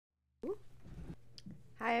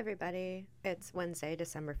Hi, everybody. It's Wednesday,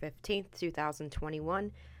 December 15th,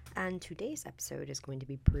 2021, and today's episode is going to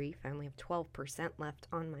be brief. I only have 12% left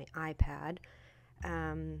on my iPad.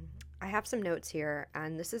 I have some notes here,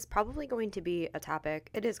 and this is probably going to be a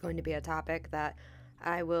topic. It is going to be a topic that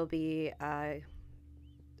I will be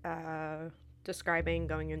describing,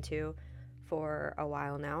 going into for a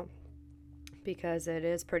while now, because it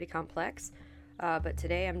is pretty complex. But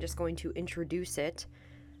today I'm just going to introduce it,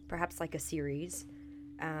 perhaps like a series.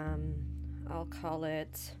 I'll call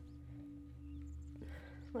it,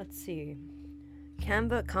 let's see,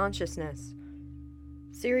 Canva Consciousness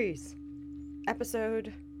series,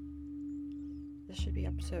 episode, this should be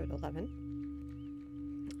episode 11.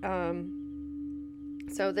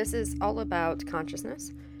 So this is all about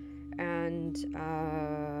consciousness and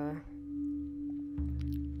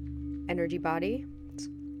energy body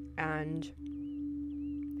and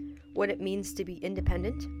what it means to be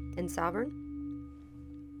independent and sovereign.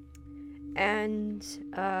 And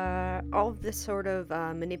all of this sort of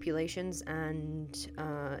manipulations and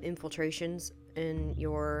infiltrations in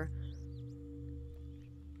your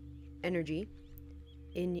energy,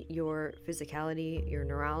 in your physicality, your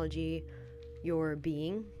neurology, your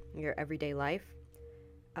being, your everyday life.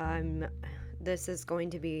 This is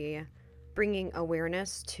going to be bringing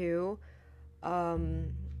awareness to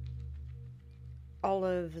all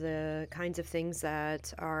of the kinds of things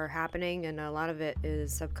that are happening, and a lot of it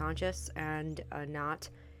is subconscious and not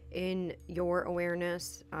in your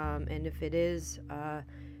awareness. And if it is,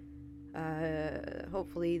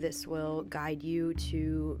 hopefully this will guide you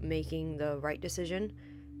to making the right decisions,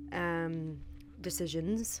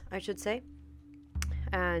 I should say,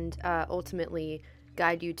 and ultimately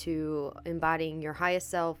guide you to embodying your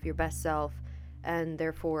highest self, your best self, and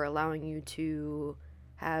therefore allowing you to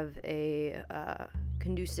have a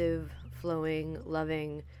conducive, flowing,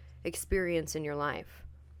 loving experience in your life.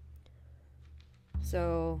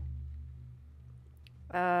 So,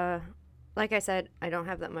 like I said, I don't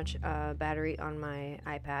have that much battery on my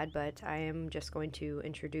iPad, but I am just going to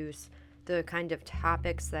introduce the kind of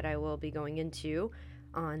topics that I will be going into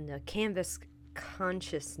on the Canvas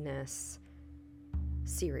Consciousness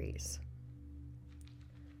series.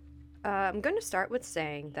 I'm going to start with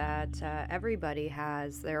saying that everybody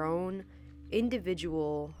has their own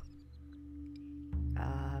individual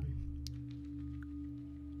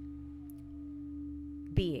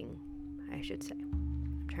being, I should say.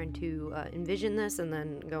 I'm trying to envision this and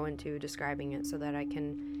then go into describing it so that I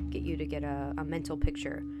can get you to get a mental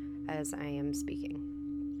picture as I am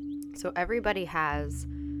speaking. So everybody has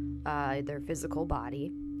their physical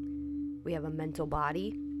body. We have a mental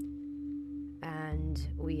body. And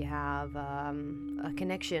we have a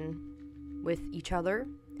connection with each other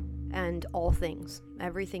and all things.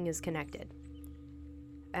 Everything is connected.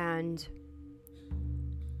 And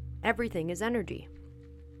everything is energy.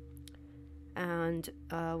 And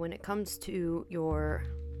when it comes to your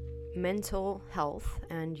mental health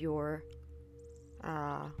and your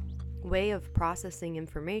way of processing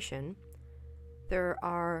information, there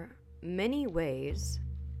are many ways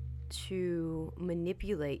to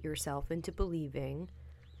manipulate yourself into believing,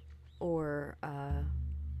 or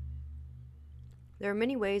there are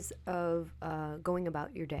many ways of going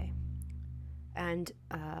about your day. And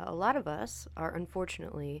a lot of us are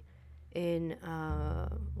unfortunately in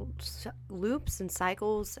loops and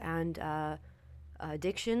cycles and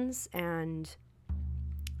addictions and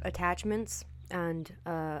attachments and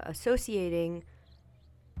associating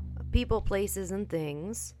people, places, and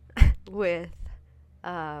things with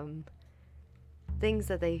things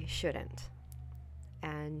that they shouldn't.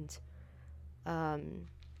 And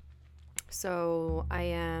so I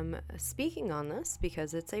am speaking on this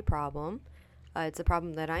because it's a problem. It's a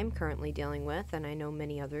problem that I'm currently dealing with, and I know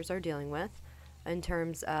many others are dealing with, in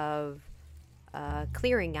terms of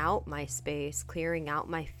clearing out my space, clearing out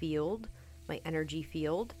my field, my energy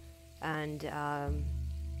field, and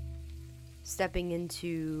stepping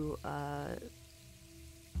into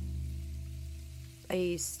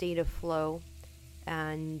a state of flow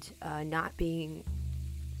and not being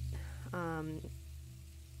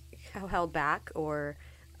held back or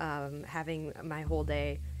having my whole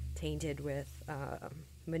day tainted with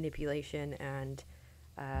manipulation and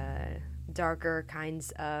darker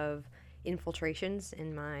kinds of infiltrations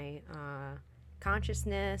in my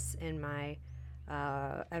consciousness, in my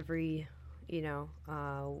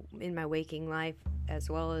in my waking life, as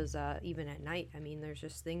well as even at night. I mean, there's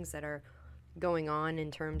just things that are going on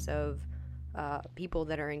in terms of people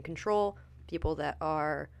that are in control, people that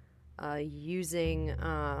are using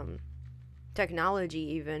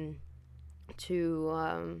technology even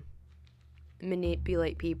to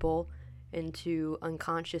manipulate people into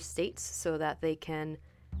unconscious states so that they can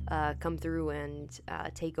come through and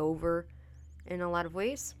take over in a lot of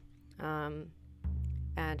ways. And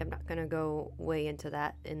I'm not going to go way into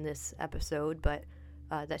that in this episode, but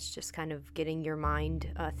that's just kind of getting your mind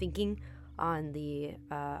thinking on the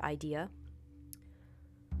idea.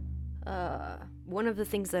 One of the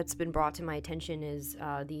things that's been brought to my attention is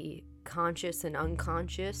the conscious and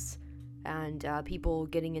unconscious, and people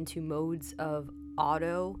getting into modes of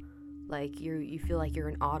auto, like you feel like you're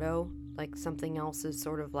in auto, like something else is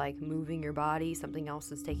sort of like moving your body, something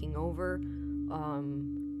else is taking over.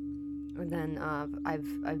 And then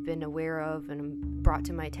I've been aware of and brought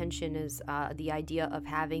to my attention is the idea of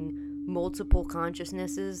having multiple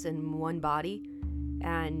consciousnesses in one body,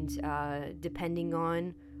 and depending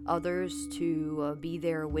on others to be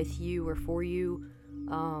there with you or for you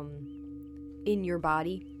in your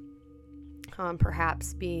body.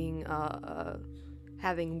 Perhaps being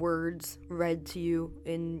having words read to you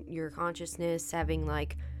in your consciousness, having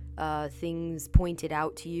like things pointed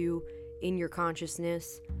out to you in your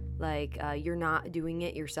consciousness, like you're not doing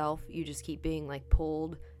it yourself, you just keep being like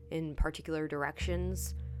pulled in particular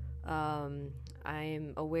directions.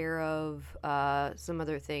 I'm aware of some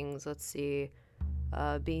other things. Let's see,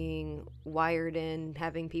 being wired in,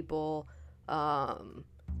 having people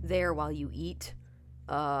there while you eat.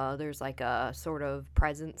 There's like a sort of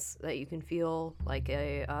presence that you can feel, like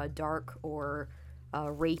a dark or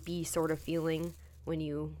rapey sort of feeling when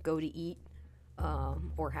you go to eat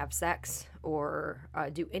or have sex or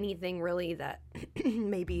do anything really that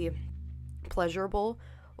may be pleasurable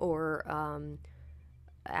or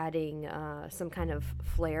adding some kind of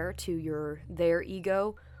flair to their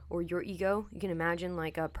ego or your ego. You can imagine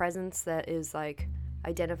like a presence that is like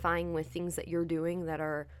identifying with things that you're doing that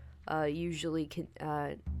are usually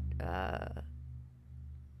a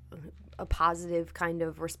positive kind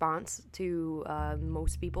of response to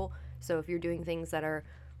most people. So if you're doing things that are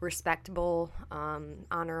respectable,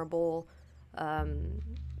 honorable,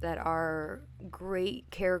 that are great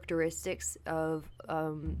characteristics of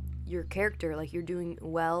your character, like you're doing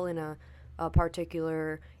well in a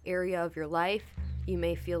particular area of your life, you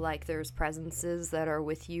may feel like there's presences that are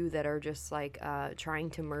with you that are just like trying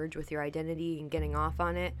to merge with your identity and getting off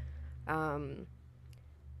on it. I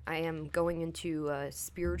am going into a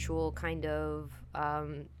spiritual kind of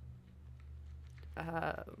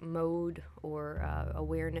mode or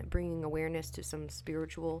awareness, bringing awareness to some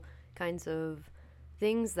spiritual kinds of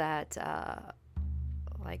things that,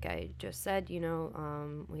 like I just said,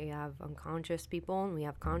 we have unconscious people and we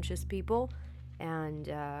have conscious people, and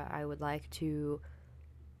I would like to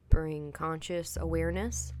bring conscious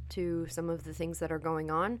awareness to some of the things that are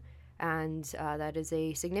going on, and that is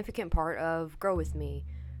a significant part of Grow With Me.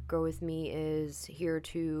 Grow With Me is here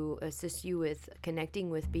to assist you with connecting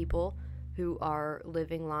with people who are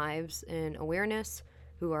living lives in awareness,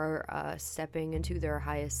 who are stepping into their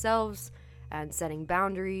highest selves and setting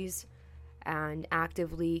boundaries and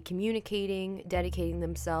actively communicating, dedicating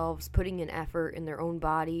themselves, putting in effort in their own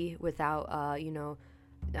body without,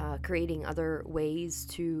 creating other ways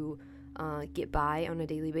to get by on a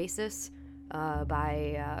daily basis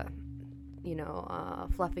by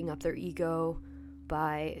fluffing up their ego,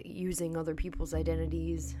 by using other people's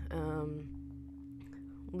identities,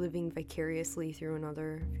 living vicariously through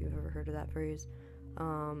another, if you've ever heard of that phrase.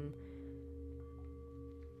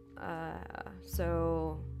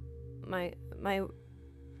 So my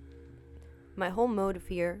whole motive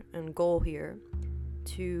here and goal here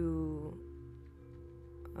to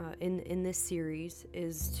in this series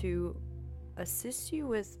is to assist you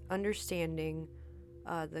with understanding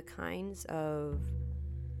the kinds of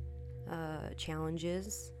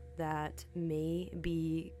challenges that may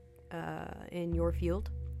be in your field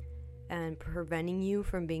and preventing you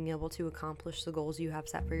from being able to accomplish the goals you have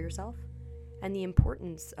set for yourself, and the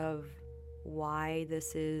importance of why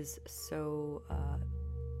this is so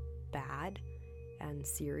bad and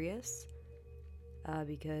serious.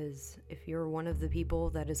 Because if you're one of the people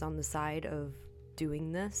that is on the side of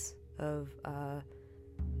doing this, of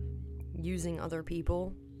using other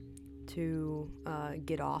people to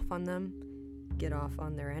get off on them, get off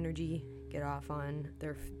on their energy, get off on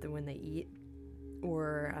when they eat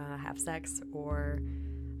or have sex, or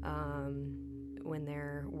when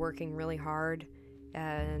they're working really hard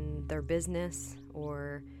and their business,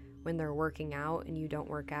 or when they're working out and you don't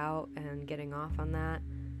work out, and getting off on that,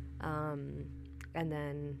 and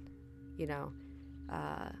then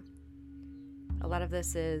a lot of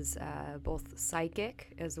this is both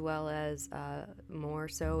psychic as well as more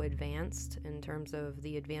so advanced in terms of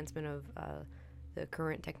the advancement of the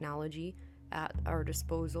current technology at our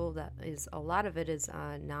disposal. That is, a lot of it is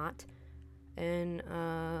not in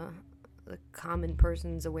the common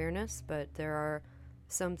person's awareness, but there are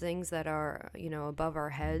some things that are, above our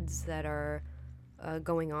heads that are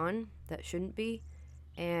going on that shouldn't be.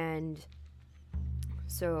 And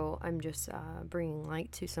so I'm just bringing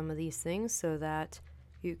light to some of these things so that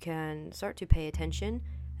you can start to pay attention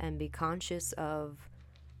and be conscious of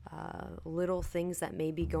little things that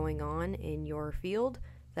may be going on in your field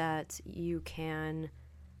that you can,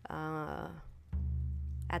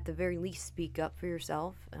 at the very least, speak up for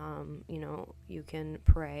yourself. You can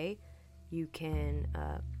pray. You can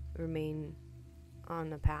remain on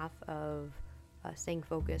the path of staying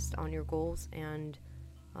focused on your goals. And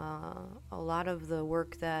a lot of the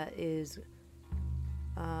work that is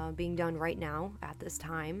being done right now at this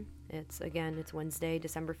time, it's Wednesday,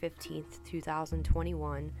 December 15th,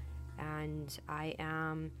 2021, and I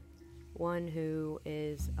am one who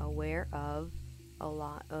is aware of a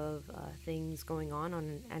lot of things going on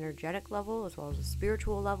an energetic level as well as a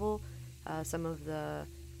spiritual level. Some of the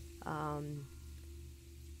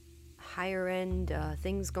higher end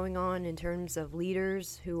things going on in terms of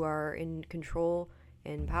leaders who are in control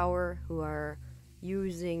and power, who are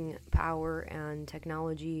using power and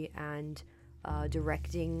technology and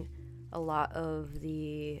directing a lot of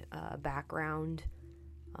the background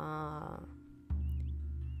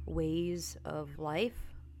ways of life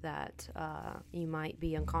that you might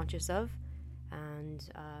be unconscious of,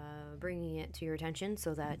 and bringing it to your attention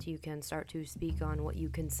so that you can start to speak on what you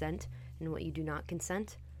consent and what you do not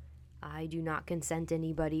consent. I do not consent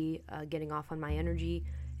anybody getting off on my energy,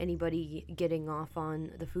 anybody getting off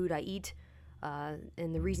on the food I eat.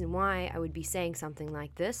 And the reason why I would be saying something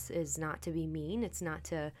like this is not to be mean. It's not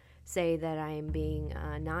to say that I am being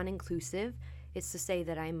non-inclusive. It's to say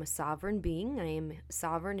that I am a sovereign being. I am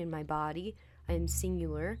sovereign in my body. I am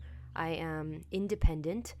singular. I am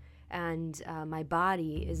independent. And my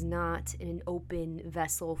body is not an open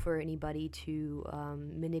vessel for anybody to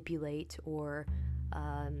manipulate or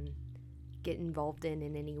get involved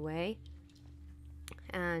in any way.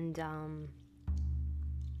 And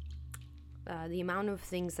the amount of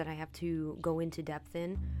things that I have to go into depth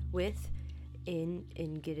and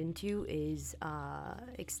get into is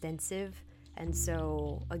extensive. And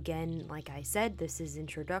so, again, like I said, this is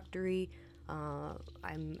introductory.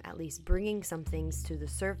 I'm at least bringing some things to the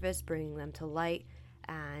surface, bringing them to light,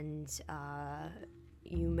 and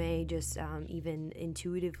you may just even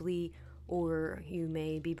intuitively, or you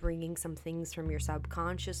may be bringing some things from your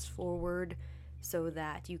subconscious forward so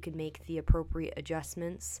that you can make the appropriate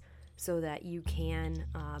adjustments, so that you can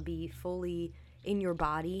be fully in your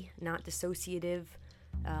body, not dissociative,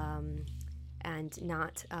 and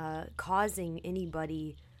not causing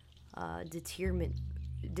anybody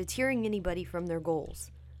deterring anybody from their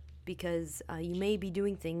goals. Because you may be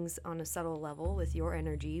doing things on a subtle level with your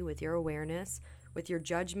energy, with your awareness, with your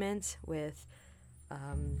judgment, with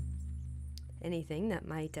anything that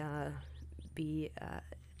might be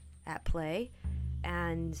at play,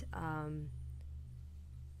 and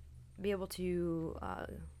be able to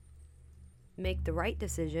make the right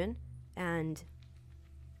decision and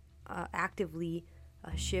actively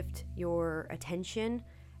shift your attention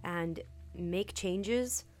and make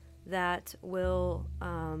changes that will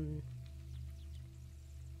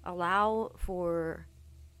allow for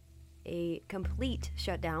a complete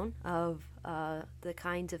shutdown of the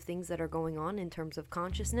kinds of things that are going on in terms of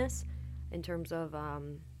consciousness, in terms of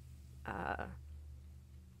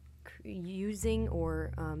using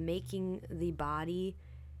or making the body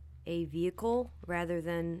a vehicle rather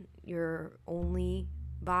than your only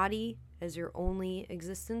body as your only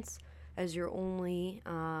existence, as your only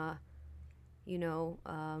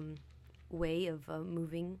way of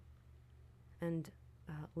moving and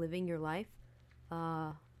living your life.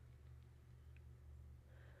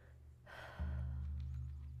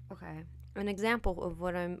 Okay, an example of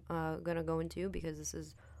what I'm gonna go into, because this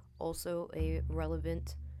is also a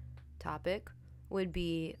relevant topic, would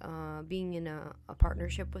be being in a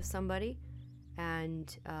partnership with somebody,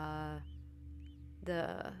 and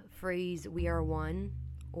the phrase "we are one"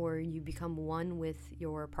 or "you become one with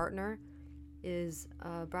your partner" is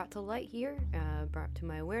brought to light here, brought to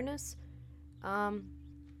my awareness.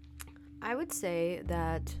 I would say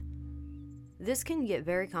that this can get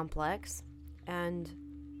very complex, and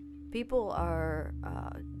people are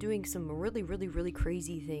doing some really, really, really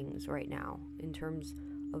crazy things right now in terms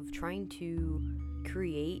of trying to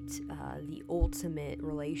create the ultimate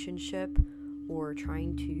relationship, or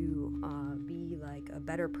trying to be like a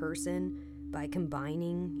better person by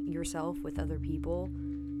combining yourself with other people,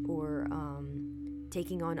 or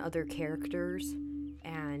taking on other characters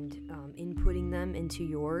and inputting them into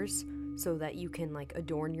yours so that you can like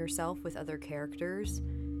adorn yourself with other characters.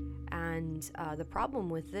 And the problem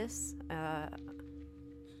with this, I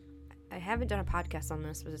haven't done a podcast on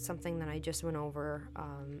this, but it's something that I just went over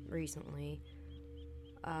recently.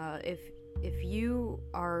 If you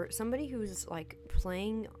are somebody who's like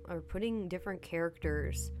playing or putting different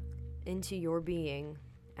characters into your being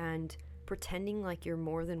and pretending like you're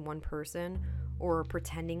more than one person, or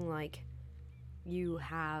pretending like you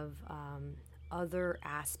have other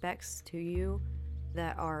aspects to you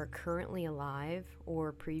that are currently alive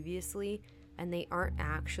or previously, and they aren't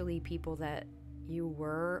actually people that you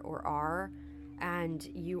were or are, and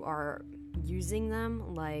you are using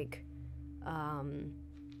them like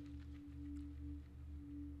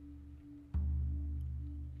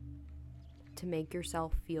to make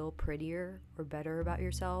yourself feel prettier or better about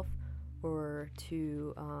yourself, or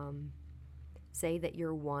to say that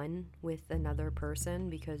you're one with another person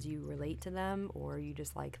because you relate to them or you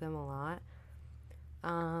just like them a lot.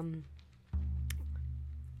 I'm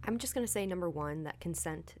just going to say, number one, that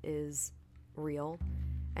consent is real.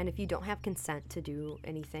 And if you don't have consent to do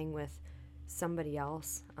anything with somebody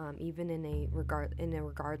else, even in a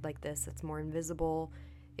regard like this, it's more invisible,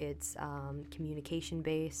 it's communication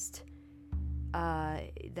based,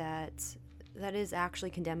 that is actually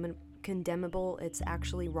condemnable. It's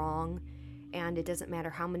actually wrong, and it doesn't matter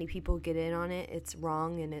how many people get in on it. It's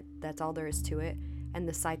wrong, and that's all there is to it. And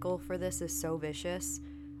the cycle for this is so vicious.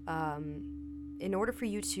 In order for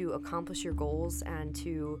you to accomplish your goals and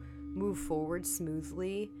to move forward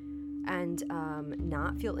smoothly and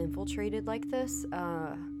not feel infiltrated like this,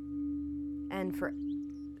 and for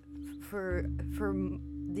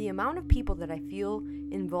the amount of people that I feel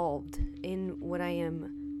involved in what I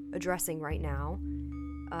am addressing right now,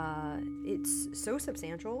 it's so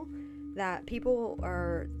substantial that people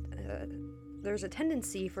are there's a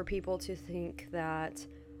tendency for people to think that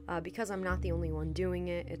because I'm not the only one doing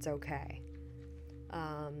it, it's okay.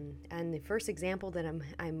 And the first example that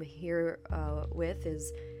I'm here with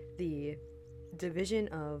is the division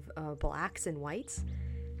of blacks and whites,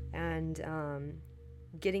 and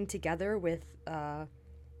getting together with the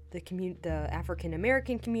African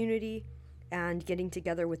American community and getting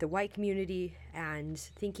together with the white community and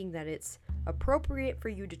thinking that it's appropriate for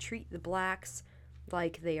you to treat the blacks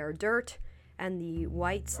like they are dirt and the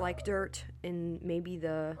whites like dirt, and maybe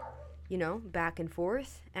the back and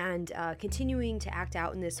forth, and continuing to act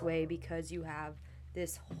out in this way because you have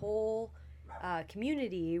this whole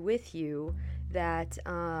community with you that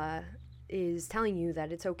is telling you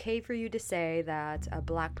that it's okay for you to say that a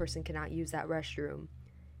black person cannot use that restroom.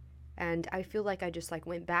 And I feel like I just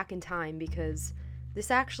went back in time, because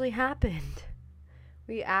this actually happened.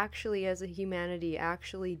 We actually, as a humanity,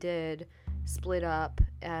 actually did split up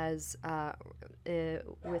as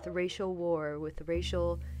with racial war, with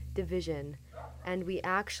racial division, and we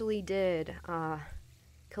actually did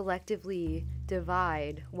collectively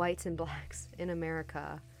divide whites and blacks in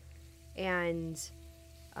America. And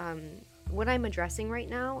what I'm addressing right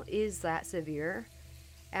now is that severe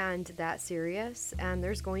and that serious, and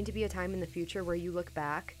there's going to be a time in the future where you look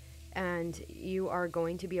back and you are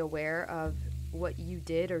going to be aware of what you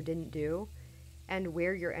did or didn't do and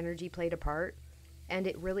where your energy played a part. And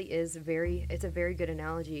it really is it's a very good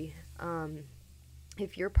analogy.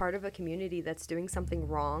 If you're part of a community that's doing something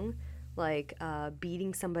wrong, like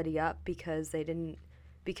beating somebody up because they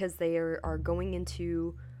are going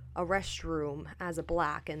into a restroom as a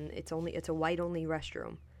black, and it's a white only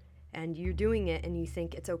restroom, and you're doing it and you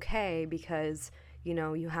think it's okay because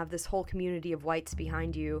you have this whole community of whites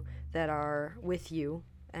behind you that are with you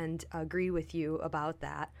and agree with you about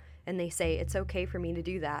that, and they say it's okay for me to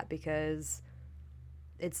do that because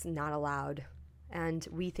it's not allowed. And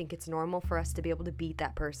we think it's normal for us to be able to beat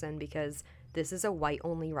that person because this is a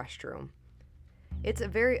white-only restroom. It's a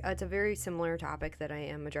very similar topic that I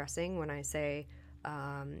am addressing when I say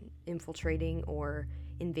infiltrating or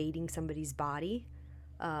invading somebody's body.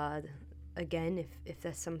 Again, if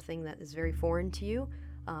that's something that is very foreign to you,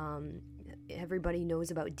 everybody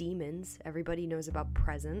knows about demons. Everybody knows about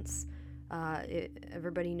presence.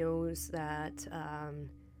 Everybody knows that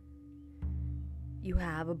you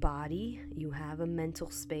have a body, you have a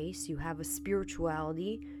mental space, you have a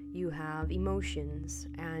spirituality, you have emotions,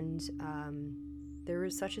 and there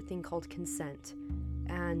is such a thing called consent.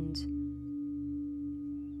 And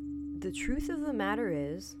the truth of the matter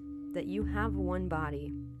is that you have one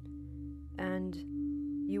body, and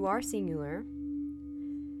you are singular,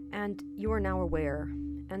 and you are now aware.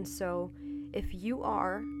 And so if you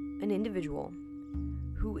are an individual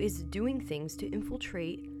who is doing things to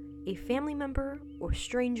infiltrate a family member or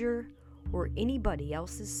stranger or anybody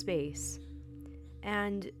else's space,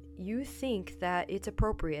 and you think that it's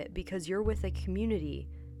appropriate because you're with a community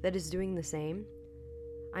that is doing the same,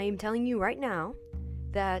 I am telling you right now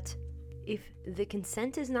that if the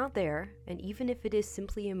consent is not there, and even if it is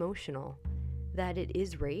simply emotional, that it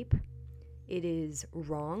is rape, it is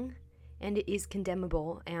wrong, and it is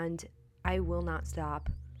condemnable, and I will not stop.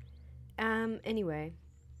 Anyway,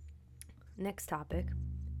 next topic.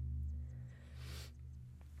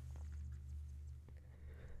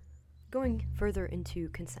 Going further into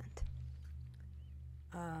consent.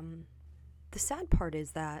 The sad part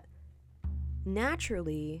is that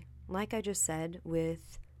naturally, like I just said,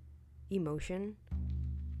 with emotion,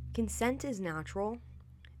 consent is natural,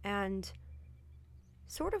 and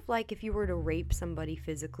sort of like if you were to rape somebody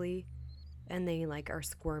physically and they like are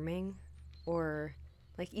squirming, or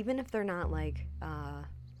like even if they're not like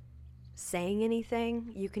saying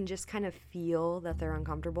anything, you can just kind of feel that they're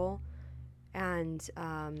uncomfortable, and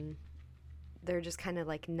they're just kind of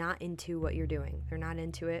like not into what you're doing. They're not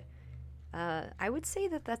into it. I would say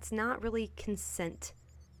that that's not really consent.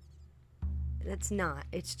 That's not.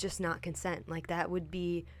 It's just not consent. Like that would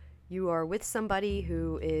be, you are with somebody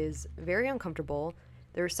who is very uncomfortable.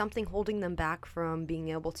 There's something holding them back from being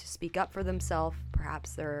able to speak up for themselves.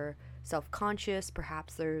 Perhaps they're self-conscious.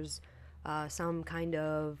 Perhaps there's some kind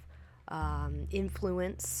of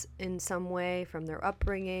influence in some way from their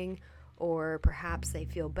upbringing, or perhaps they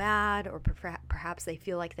feel bad, or perhaps they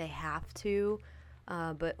feel like they have to.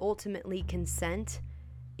 But ultimately, consent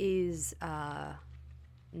is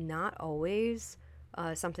not always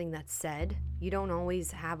something that's said. You don't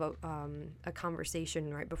always have a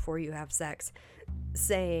conversation right before you have sex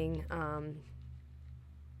saying,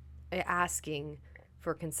 asking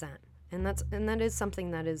for consent. And that is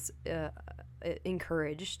something that is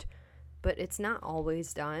encouraged, but it's not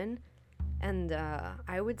always done. And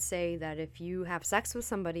I would say that if you have sex with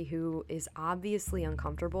somebody who is obviously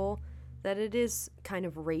uncomfortable, that it is kind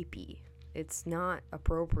of rapey. It's not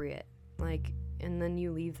appropriate. Like, and then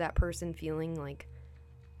you leave that person feeling like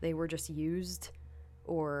they were just used,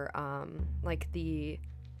 or like the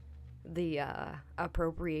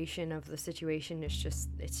appropriation of the situation is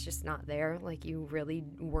it's just not there. Like you really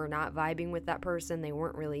were not vibing with that person. They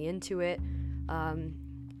weren't really into it.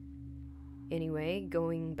 Anyway,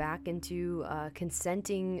 going back into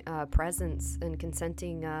consenting presence and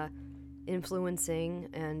consenting influencing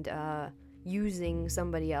and using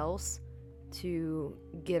somebody else to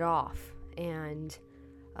get off. And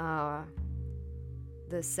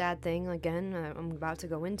the sad thing, again, I'm about to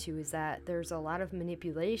go into, is that there's a lot of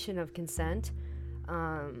manipulation of consent.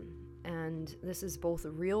 And this is both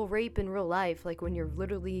real rape in real life, like when you're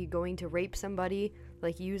literally going to rape somebody,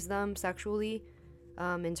 like use them sexually,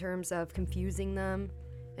 in terms of confusing them,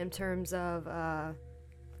 in terms of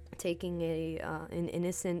taking an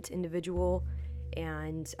innocent individual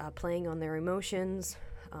and playing on their emotions,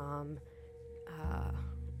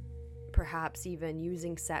 perhaps even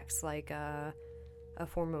using sex like a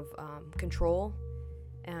form of control,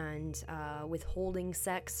 and withholding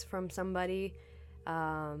sex from somebody,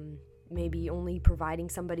 maybe only providing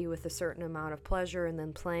somebody with a certain amount of pleasure and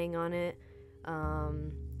then playing on it.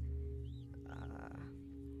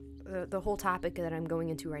 The whole topic that I'm going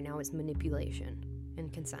into right now is manipulation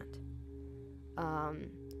and consent.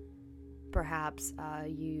 Perhaps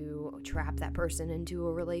you trap that person into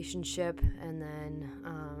a relationship, and then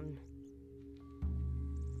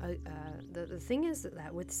the thing is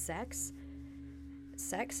that with sex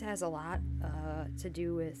has a lot to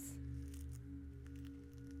do with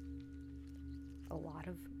a lot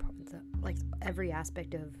of like every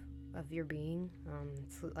aspect of your being.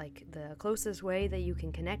 It's like the closest way that you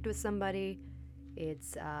can connect with somebody.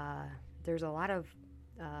 It's there's a lot of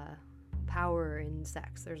power in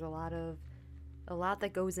sex. There's a lot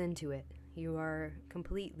that goes into it. You are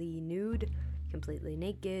completely nude, completely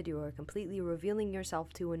naked. You are completely revealing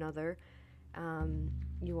yourself to another.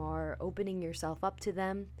 You are opening yourself up to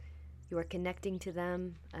them. You are connecting to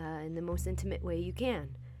them in the most intimate way you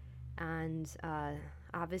can. And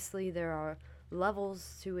obviously there are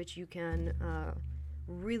levels to which you can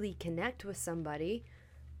really connect with somebody,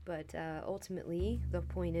 but ultimately the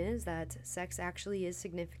point is that sex actually is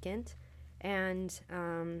significant, and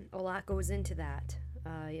a lot goes into that.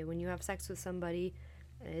 When you have sex with somebody,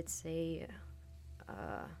 it's a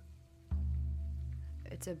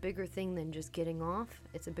bigger thing than just getting off.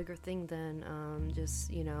 It's a bigger thing than just,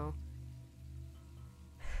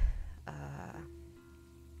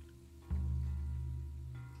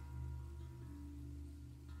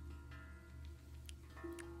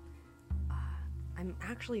 I'm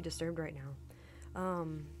actually disturbed right now,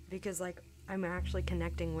 because like I'm actually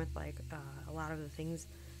connecting with like a lot of the things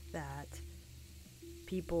that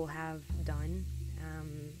people have done.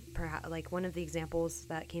 Perhaps like one of the examples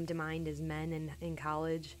that came to mind is men in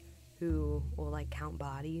college who will like count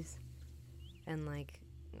bodies and like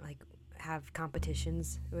have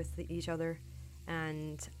competitions with each other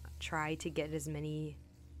and try to get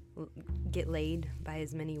laid by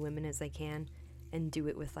as many women as they can, and do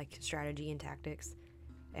it with like strategy and tactics,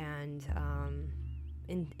 and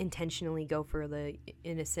intentionally go for the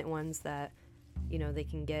innocent ones that they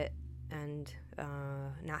can get, and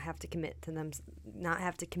not have to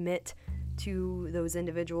commit to those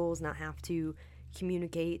individuals, not have to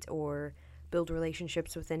communicate or build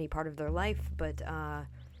relationships with any part of their life, but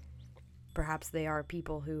perhaps they are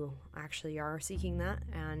people who actually are seeking that,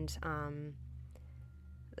 and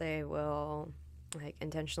they will like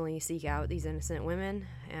intentionally seek out these innocent women,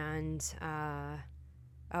 and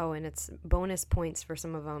and it's bonus points for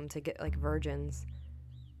some of them to get like virgins.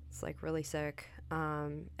 It's like really sick.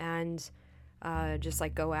 And just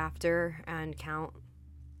like go after and count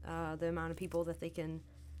the amount of people that they can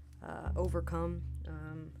overcome,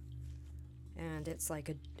 and it's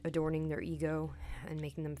like adorning their ego and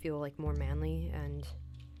making them feel like more manly and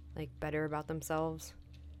like better about themselves,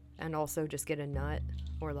 and also just get a nut,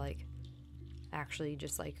 or like actually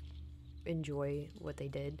just like enjoy what they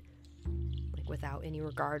did, like without any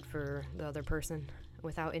regard for the other person,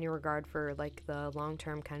 without any regard for like the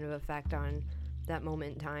long-term kind of effect on that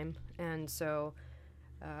moment in time. And so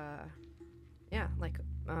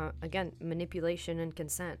again, manipulation and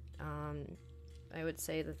consent. I would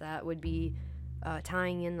say that would be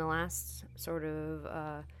tying in the last sort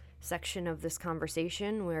of section of this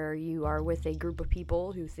conversation, where you are with a group of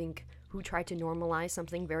people who try to normalize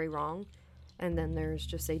something very wrong, and then there's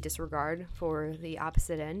just a disregard for the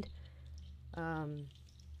opposite end.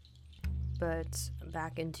 But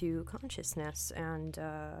back into consciousness and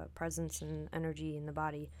presence and energy in the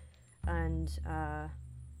body. And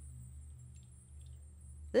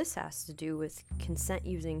this has to do with consent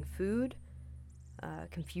using food,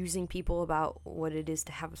 confusing people about what it is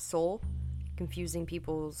to have a soul, confusing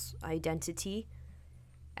people's identity,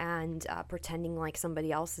 and pretending like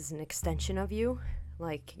somebody else is an extension of you.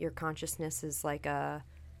 Like your consciousness is like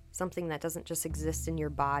something that doesn't just exist in your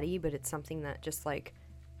body, but it's something that just like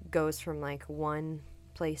goes from like one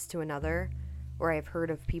place to another. Or I've heard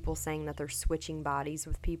of people saying that they're switching bodies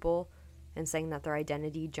with people, and saying that their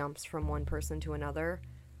identity jumps from one person to another,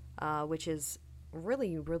 which is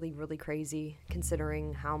really, really, really crazy,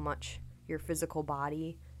 considering how much your physical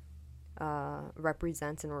body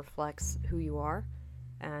represents and reflects who you are.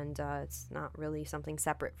 And it's not really something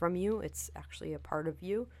separate from you. It's actually a part of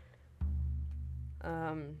you.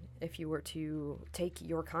 If you were to take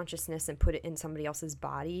your consciousness and put it in somebody else's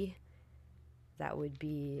body, that would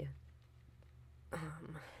be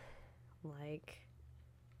like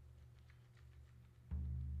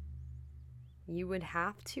you would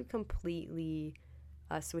have to completely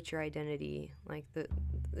switch your identity. Like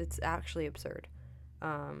it's actually absurd,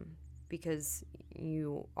 because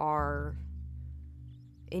you are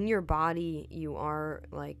in your body. You are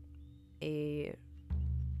like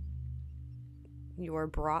you are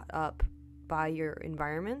brought up by your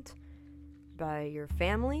environment, by your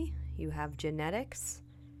family. You have genetics.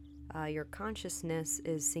 Your consciousness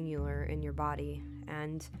is singular in your body.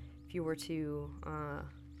 And if you were to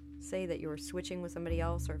say that you were switching with somebody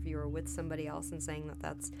else, or if you were with somebody else and saying that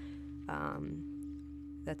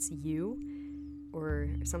that's you, or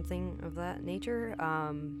something of that nature,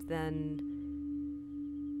 then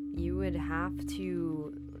you would have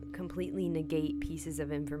to completely negate pieces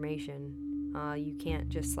of information. You can't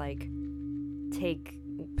just like take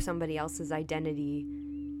somebody else's identity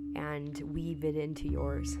and weave it into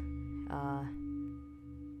yours.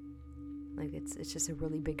 Like it's just a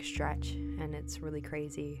really big stretch, and it's really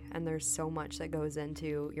crazy. And there's so much that goes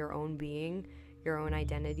into your own being, your own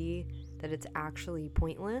identity, that it's actually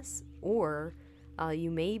pointless. Or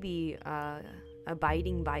you may be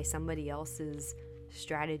abiding by somebody else's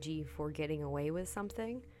strategy for getting away with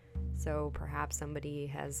something. So perhaps somebody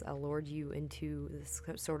has lured you into this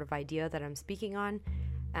sort of idea that I'm speaking on,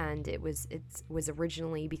 and it was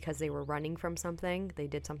originally because they were running from something. They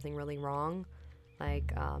did something really wrong,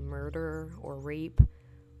 like murder or rape,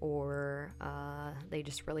 or they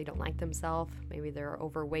just really don't like themselves. Maybe they're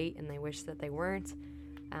overweight and they wish that they weren't,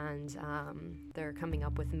 and they're coming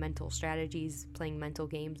up with mental strategies, playing mental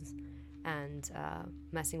games, and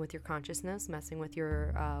messing with your consciousness, messing with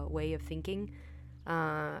your way of thinking,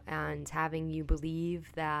 and having you believe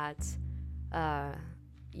that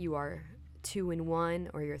you are 2 in 1,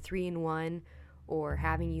 or you're 3 in 1, or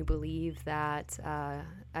having you believe that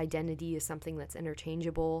identity is something that's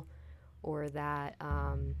interchangeable, or that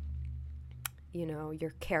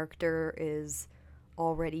your character is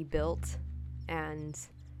already built, and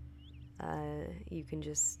you can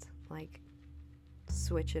just like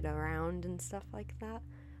switch it around and stuff like that.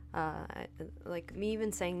 Like me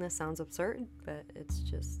even saying this sounds absurd, but it's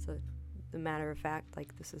just a matter of fact.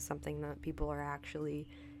 Like, this is something that people are actually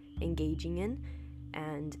engaging in,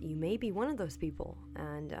 and you may be one of those people.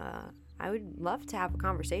 And I would love to have a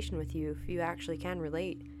conversation with you if you actually can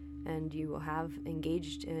relate and you have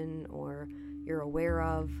engaged in, or you're aware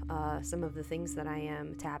of some of the things that I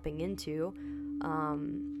am tapping into,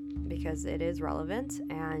 because it is relevant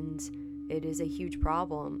and it is a huge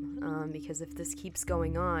problem, because if this keeps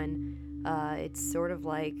going on, it's sort of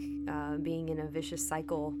like being in a vicious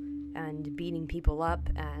cycle and beating people up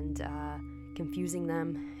and confusing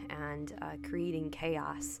them and creating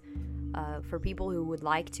chaos. For people who would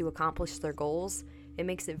like to accomplish their goals, it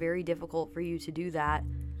makes it very difficult for you to do that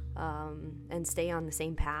and stay on the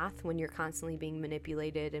same path when you're constantly being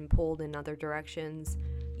manipulated and pulled in other directions,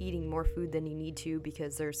 eating more food than you need to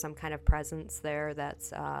because there's some kind of presence there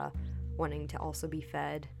that's wanting to also be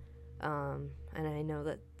fed. And I know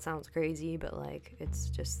that sounds crazy, but like, it's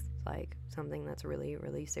just like something that's really,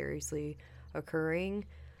 really seriously occurring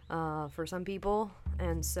for some people.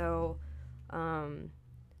 And so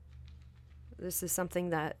this is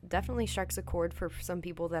something that definitely strikes a chord for some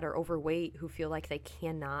people that are overweight, who feel like they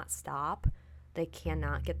cannot stop. They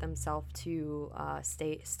cannot get themselves to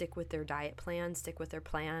stick with their diet plan, stick with their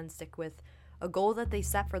plan, stick with a goal that they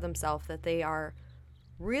set for themselves that they are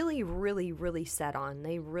really, really, really set on.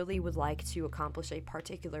 They really would like to accomplish a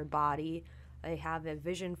particular body. They have a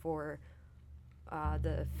vision for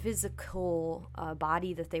the physical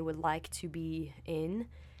body that they would like to be in,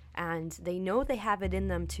 and they know they have it in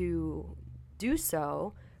them to do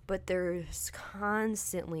so, but there's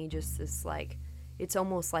constantly just this, like, it's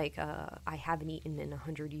almost like I haven't eaten in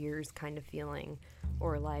 100 years kind of feeling,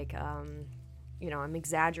 or like I'm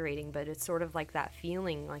exaggerating, but it's sort of like that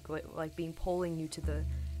feeling, like being pulling you to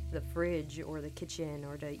the fridge or the kitchen,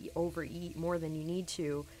 or to overeat more than you need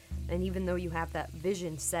to. And even though you have that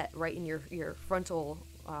vision set right in your frontal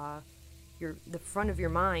the front of your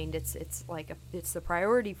mind, it's like it's a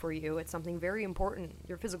priority for you. It's something very important.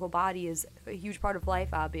 Your physical body is a huge part of life,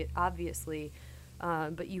 obviously,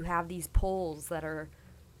 but you have these pulls that are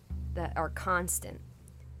constant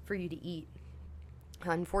for you to eat.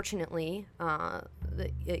 Unfortunately,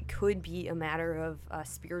 it could be a matter of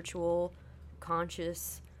spiritual,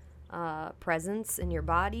 conscious presence in your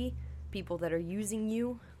body. People that are using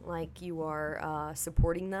you like you are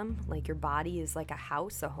supporting them, like your body is like a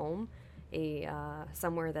house, a home,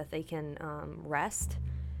 somewhere that they can rest.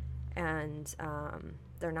 And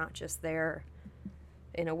they're not just there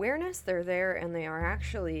in awareness, they're there and they are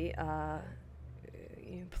actually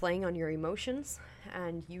playing on your emotions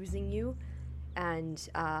and using you. And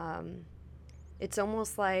it's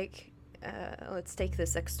almost like, let's take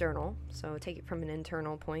this external, so take it from an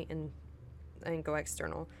internal point and go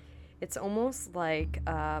external. It's almost like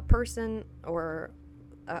a person or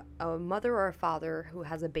a mother or a father who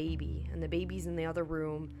has a baby, and the baby's in the other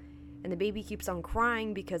room, and the baby keeps on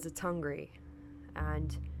crying because it's hungry.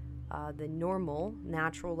 And the normal,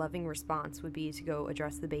 natural, loving response would be to go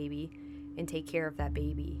address the baby and take care of that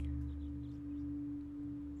baby.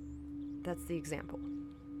 That's the example.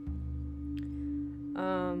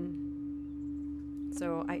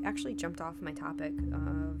 So I actually jumped off my topic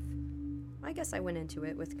of, I guess I went into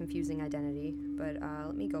it with confusing identity, but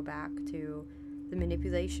let me go back to the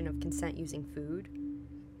manipulation of consent using food.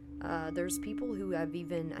 There's people who have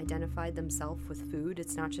even identified themselves with food.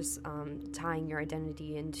 It's not just tying your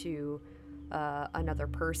identity into another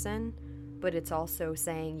person, but it's also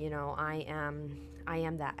saying, I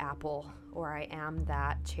am that apple, or I am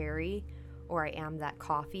that cherry, or I am that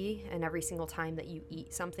coffee. And every single time that you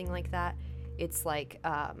eat something like that, it's like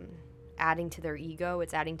adding to their ego.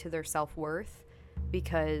 It's adding to their self-worth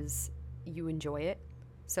because you enjoy it.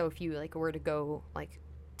 So if you were to go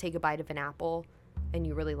take a bite of an apple and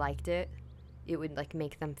you really liked it, it would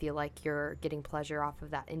make them feel like you're getting pleasure off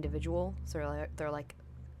of that individual. So they're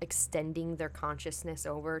extending their consciousness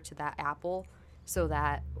over to that apple, so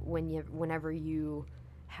that whenever you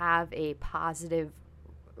have a positive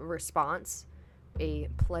response, a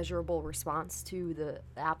pleasurable response to the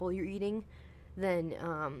apple you're eating, then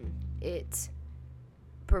it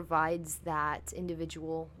provides that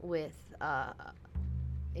individual with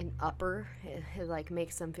an upper. It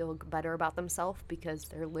makes them feel better about themselves because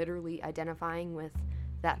they're literally identifying with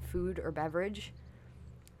that food or beverage.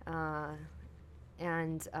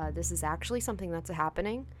 And this is actually something that's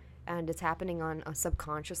happening, and it's happening on a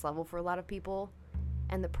subconscious level for a lot of people.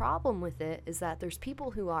 And the problem with it is that there's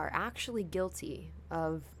people who are actually guilty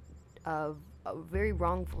of very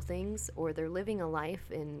wrongful things, or they're living a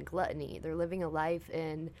life in gluttony. They're living a life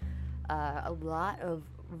in a lot of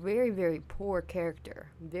very, very poor character,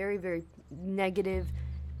 very, very negative,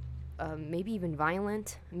 maybe even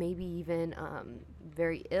violent, maybe even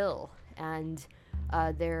very ill. And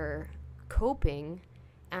they're coping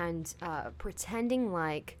and pretending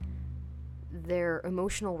like their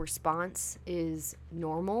emotional response is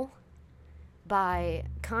normal by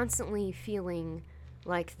constantly feeling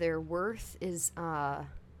like their worth is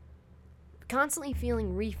constantly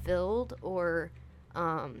feeling refilled, or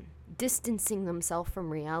distancing themselves from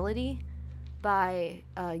reality by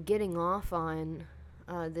getting off on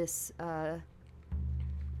this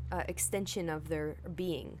extension of their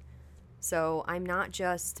being. So I'm not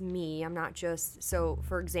just me, I'm not just, so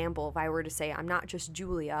for example, if I were to say I'm not just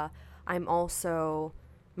Julia, I'm also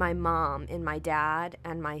my mom and my dad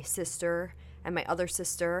and my sister and my other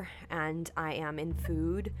sister, and I am in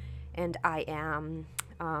food, and I am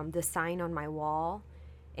the sign on my wall,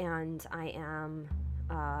 and I am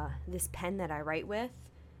this pen that I write with.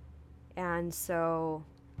 And so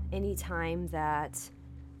anytime that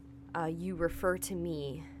you refer to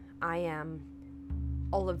me, I am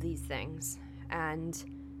all of these things. And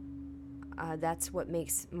that's what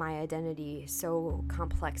makes my identity so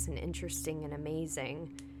complex and interesting and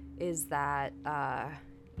amazing, is that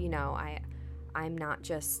I'm not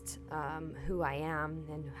just who I am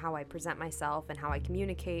and how I present myself and how I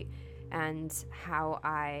communicate and how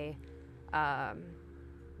I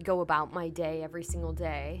go about my day every single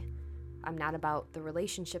day. I'm not about the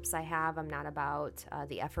relationships I have. I'm not about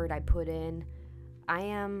the effort I put in. I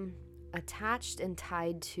am attached and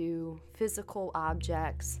tied to physical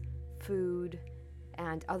objects, food,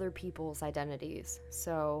 and other people's identities.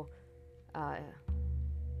 So,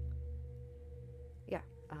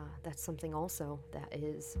 that's something also that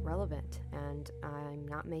is relevant, and I'm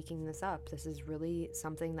not making this up. This is really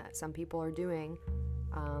something that some people are doing,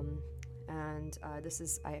 and this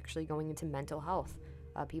is actually going into mental health.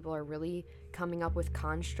 People are really coming up with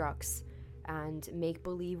constructs and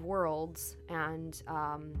make-believe worlds and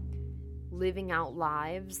living out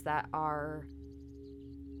lives that are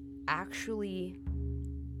actually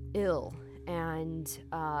ill, and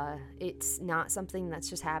it's not something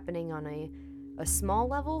that's just happening on a small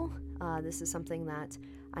level. This is something that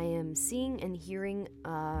I am seeing and hearing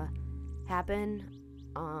happen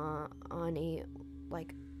on a,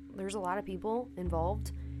 like, there's a lot of people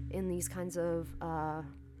involved in these kinds of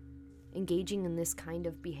engaging in this kind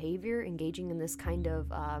of behavior, engaging in this kind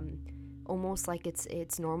of almost like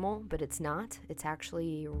it's normal, but it's not. It's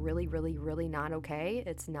actually really, really, really not okay.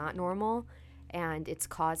 It's not normal, and it's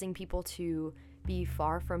causing people to be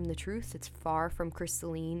far from the truth. It's far from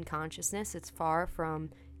crystalline consciousness. It's far from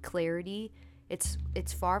clarity. It's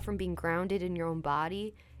far from being grounded in your own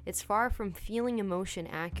body. It's far from feeling emotion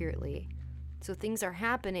accurately. So things are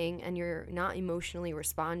happening and you're not emotionally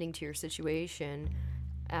responding to your situation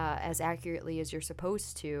as accurately as you're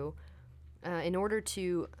supposed to. In order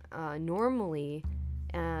to normally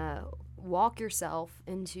walk yourself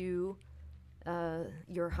into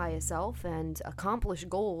your highest self and accomplish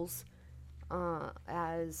goals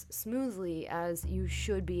as smoothly as you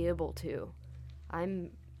should be able to.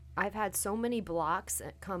 I've had so many blocks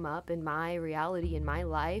come up in my reality, in my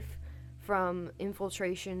life, from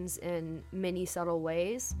infiltrations in many subtle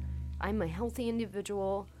ways. I'm a healthy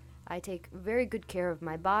individual. I take very good care of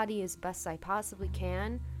my body as best I possibly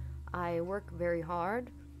can. I work very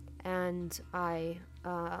hard, and I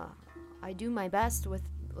do my best with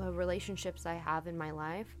relationships I have in my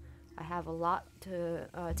life. I have a lot to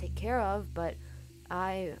take care of, but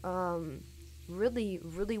I really,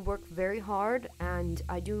 really work very hard, and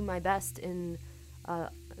I do my best in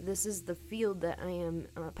this is the field that I am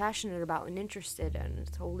passionate about and interested in.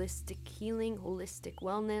 It's holistic healing, holistic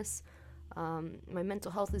wellness. My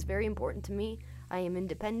mental health is very important to me. I am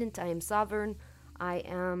independent. I am sovereign. I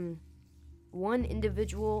am one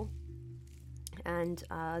individual, and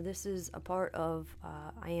this is a part of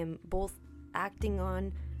I am both acting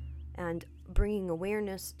on and bringing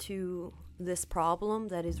awareness to this problem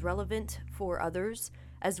that is relevant for others,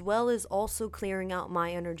 as well as also clearing out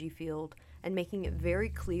my energy field and making it very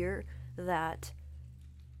clear that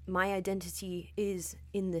my identity is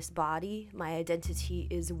in this body, my identity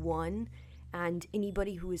is one, and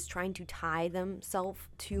anybody who is trying to tie themselves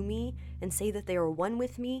to me and say that they are one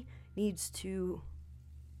with me needs to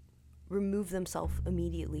remove themselves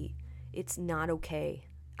immediately. It's not okay.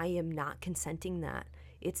 I am not consenting that.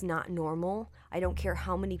 It's not normal. I don't care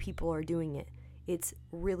how many people are doing it. It's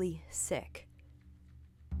really sick.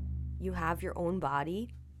 You have your own body,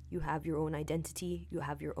 you have your own identity, you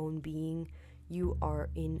have your own being. You are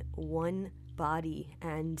in one body,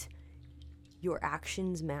 and your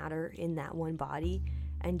actions matter in that one body.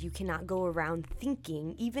 And you cannot go around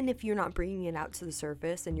thinking, even if you're not bringing it out to the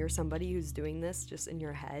surface and you're somebody who's doing this just in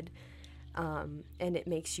your head, and it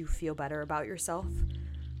makes you feel better about yourself,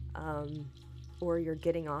 or you're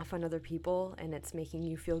getting off on other people and it's making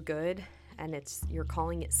you feel good, and you're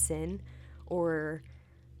calling it sin, or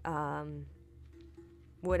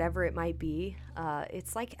whatever it might be,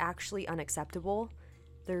 it's like actually unacceptable.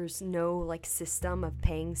 There's no like system of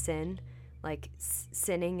paying sin, like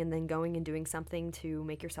sinning and then going and doing something to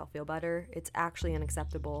make yourself feel better. It's actually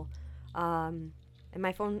unacceptable. And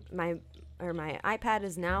my iPad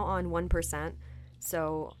is now on 1%,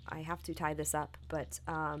 so I have to tie this up. But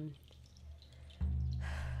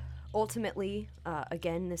ultimately,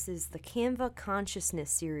 again, this is the Canva Consciousness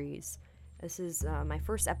series. This is my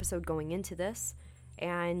first episode going into this,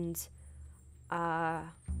 and I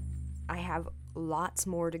have lots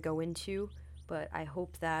more to go into, but I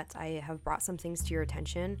hope that I have brought some things to your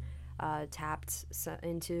attention, tapped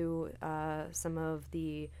into some of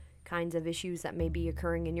the kinds of issues that may be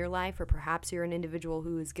occurring in your life, or perhaps you're an individual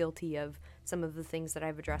who is guilty of some of the things that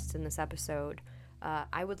I've addressed in this episode.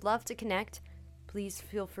 I would love to connect. Please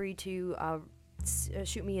feel free to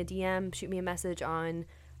shoot me a DM, shoot me a message on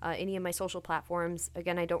any of my social platforms.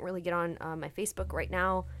 Again, I don't really get on my Facebook right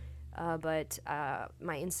now, but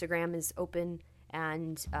my Instagram is open,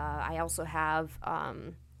 and I also have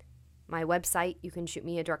my website. You can shoot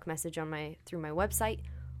me a direct message through my website,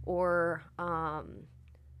 or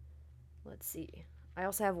let's see. I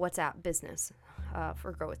also have WhatsApp Business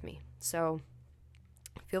for Grow With Me. So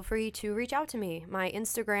feel free to reach out to me. My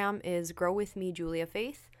Instagram is Grow With Me Julia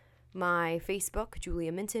Faith. My Facebook,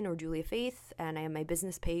 Julia Minton or Julia Faith, and I have my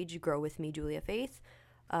business page, Grow With Me Julia Faith.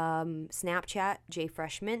 Snapchat,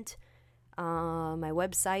 JFreshMint. My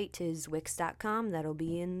website is wix.com. That'll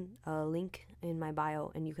be in a link in my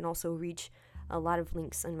bio, and you can also reach a lot of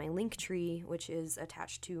links in my link tree, which is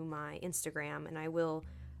attached to my Instagram, and I will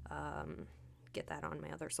get that on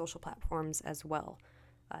my other social platforms as well.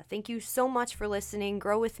 Thank you so much for listening.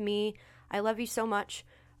 Grow with me. I love you so much.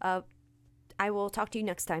 I will talk to you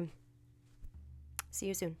next time. See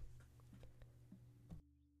you soon.